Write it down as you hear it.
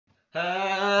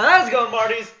How's it going,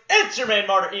 Marties? It's your main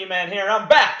martyr E-Man here. I'm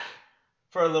back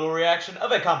for a little reaction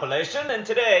of a compilation, and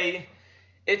today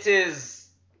it is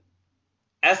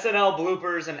SNL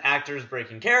Bloopers and Actors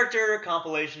Breaking Character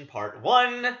compilation part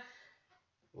 1.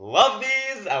 Love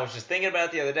these. I was just thinking about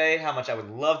it the other day, how much I would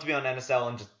love to be on NSL,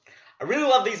 and I really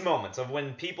love these moments of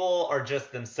when people are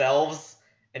just themselves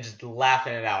and just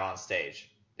laughing it out on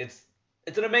stage. It's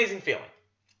an amazing feeling.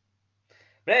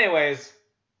 But anyways,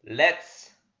 let's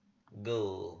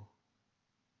go.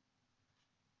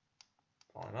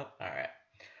 Volume up. Alright.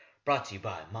 Brought to you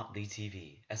by Motley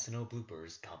TV, SNL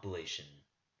Bloopers compilation.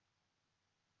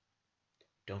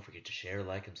 Don't forget to share,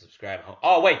 like, and subscribe.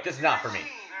 Oh, wait, this is not for me. There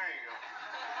you go.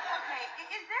 Okay,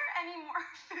 is there any more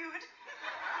food?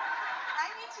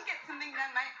 I need to get something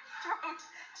down my throat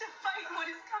to fight what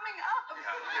is coming up.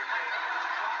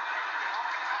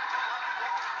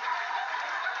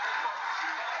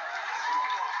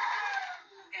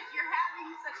 If you're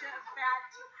having such a bad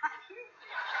time,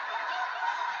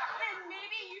 then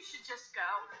maybe you should just go.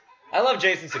 I love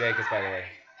Jason Sudeikis, by the way.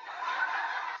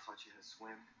 Taught you how to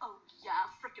swim? Oh, yeah,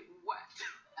 frickin' wet.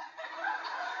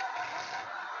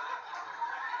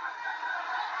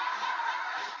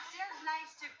 Sounds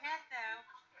nice to pet, though.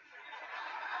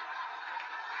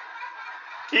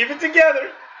 Keep it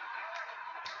together.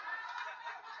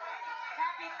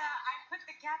 Tabitha, I put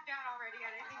the cat down already,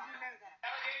 and I think you know that.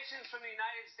 Delegations from the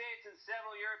United States and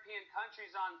several European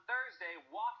countries on Thursday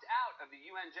walked out of the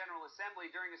UN General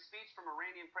Assembly during a speech from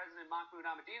Iranian President Mahmoud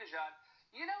Ahmadinejad.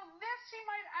 You know, this he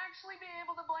might actually be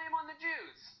able to blame on the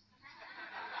Jews.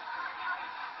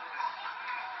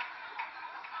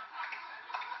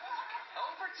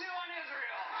 Over 2 on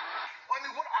Israel. I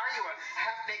mean, what are you, a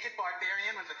half-naked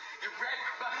barbarian with your red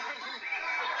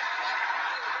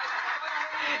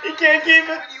He can't keep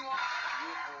it. You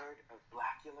heard of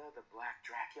Blackula, the Black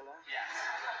Dracula? Yes.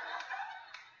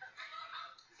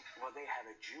 Well, they have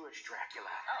a Jewish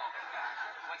Dracula.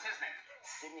 Oh. What's his name?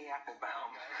 Sidney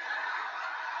Applebaum.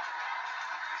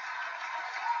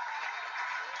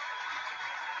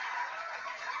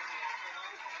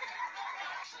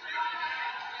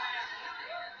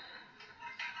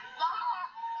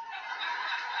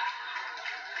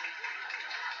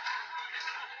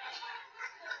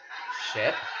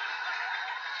 Shit.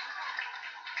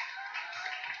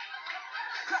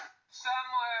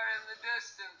 Somewhere in the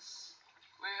distance,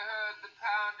 we heard the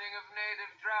pounding of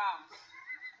native drums.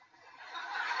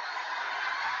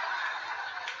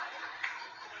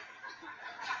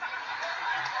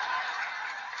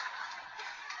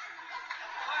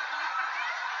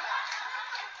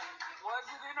 Was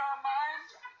it in our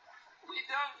minds? We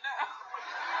don't know.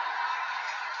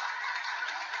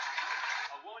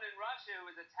 A woman in Russia who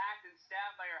was attacked and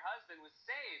stabbed by her husband was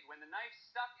saved when the knife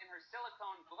stuck in her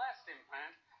silicone breast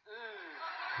implant.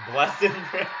 Blessed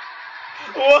implant.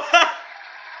 What?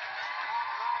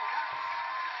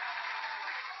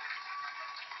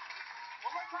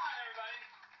 One more time, everybody.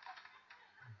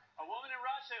 A woman in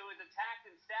Russia who was attacked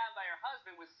and stabbed by her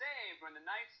husband was saved when the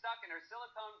knife stuck in her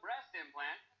silicone breast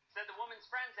implant. Said the woman's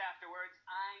friends afterwards,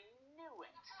 "I knew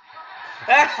it."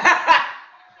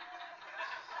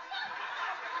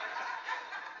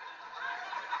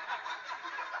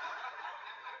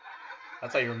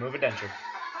 That's how you remove a denture.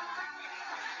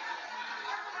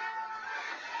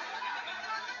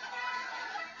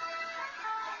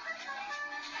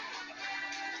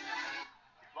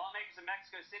 Lawmakers in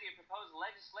Mexico City have proposed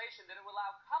legislation that will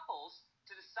allow couples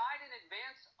to decide in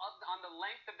advance on the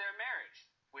length of their marriage,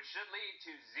 which should lead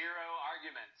to 0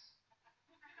 arguments.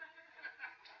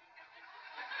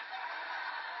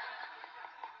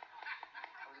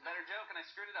 That was a better joke and I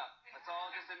screwed it up. Let's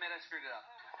all just admit I screwed it up.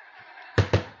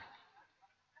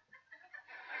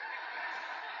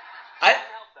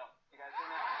 Didn't help though. You guys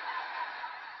didn't help.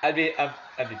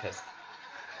 I'd be pissed.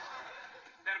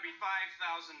 That'll be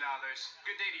 $5,000.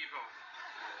 Good day to you both.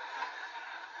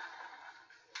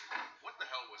 What the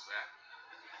hell was that?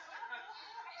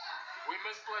 We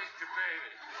misplaced your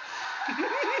baby.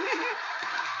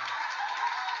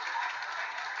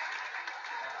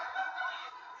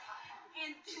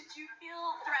 And did you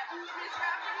feel threatened, Miss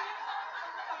Rafferty?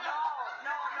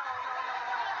 No.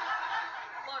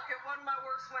 Look, it wasn't my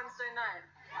worst Wednesday night.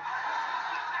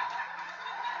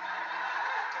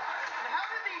 And how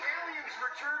did the aliens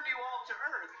return you all to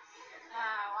Earth? Oh,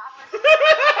 I was...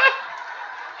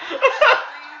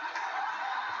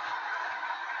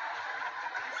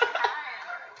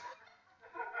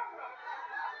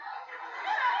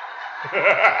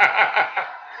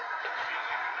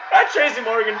 That's Tracy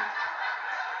Morgan.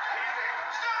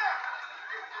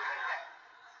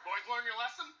 Boys, learn your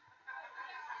lesson?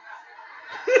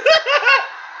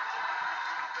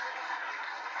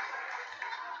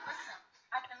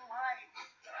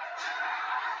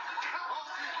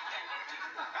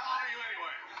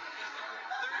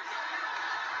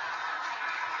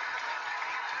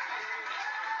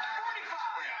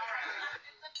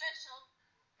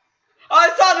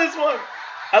 this one.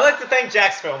 I'd like to thank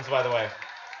Jack's Films, by the way. I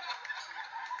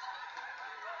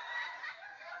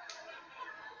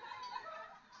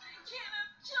can't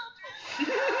have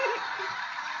children.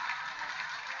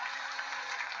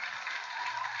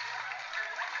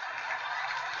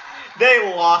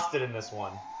 They lost it in this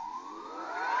one.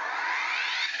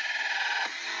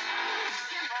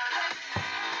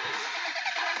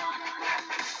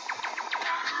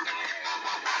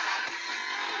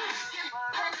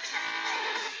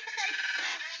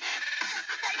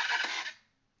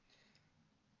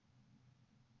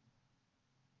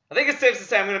 I think it's safe to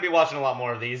say I'm going to be watching a lot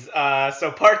more of these.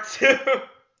 So part 2.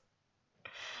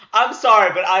 I'm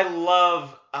sorry, but I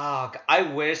love.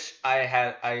 I wish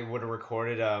I would have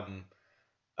recorded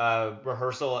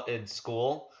rehearsal in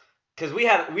school, because we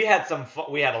had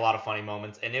a lot of funny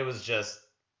moments, and it was just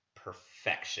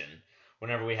perfection.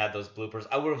 Whenever we had those bloopers,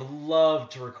 I would have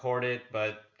loved to record it,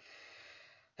 but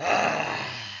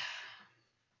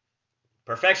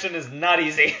perfection is not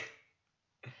easy.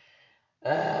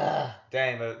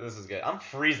 Dang, this is good. I'm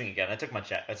freezing again. I took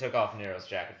off Nero's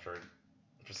jacket for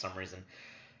some reason.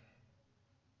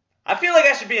 I feel like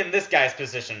I should be in this guy's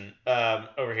position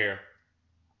over here.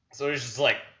 So he's just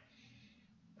like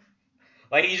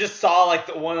he just saw like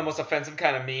one of the most offensive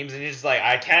kind of memes, and he's just like,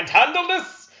 I can't handle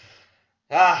this.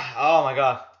 Oh my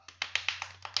god.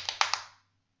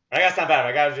 I guess not bad.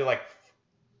 I gotta do like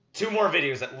 2 more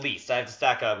videos at least. I have to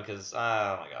stack up because oh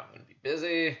my god, I'm gonna be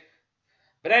busy.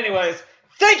 But anyways,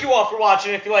 thank you all for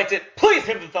watching. If you liked it, please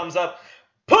hit the thumbs up.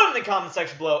 Put in the comment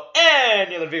section below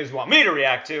any other videos you want me to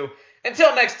react to.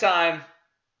 Until next time,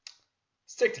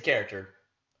 stick to character.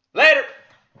 Later.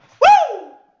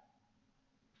 Woo!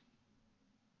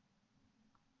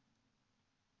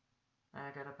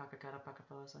 I got a pocket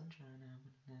full of sunshine.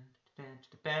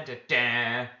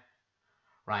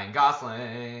 Ryan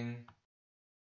Gosling.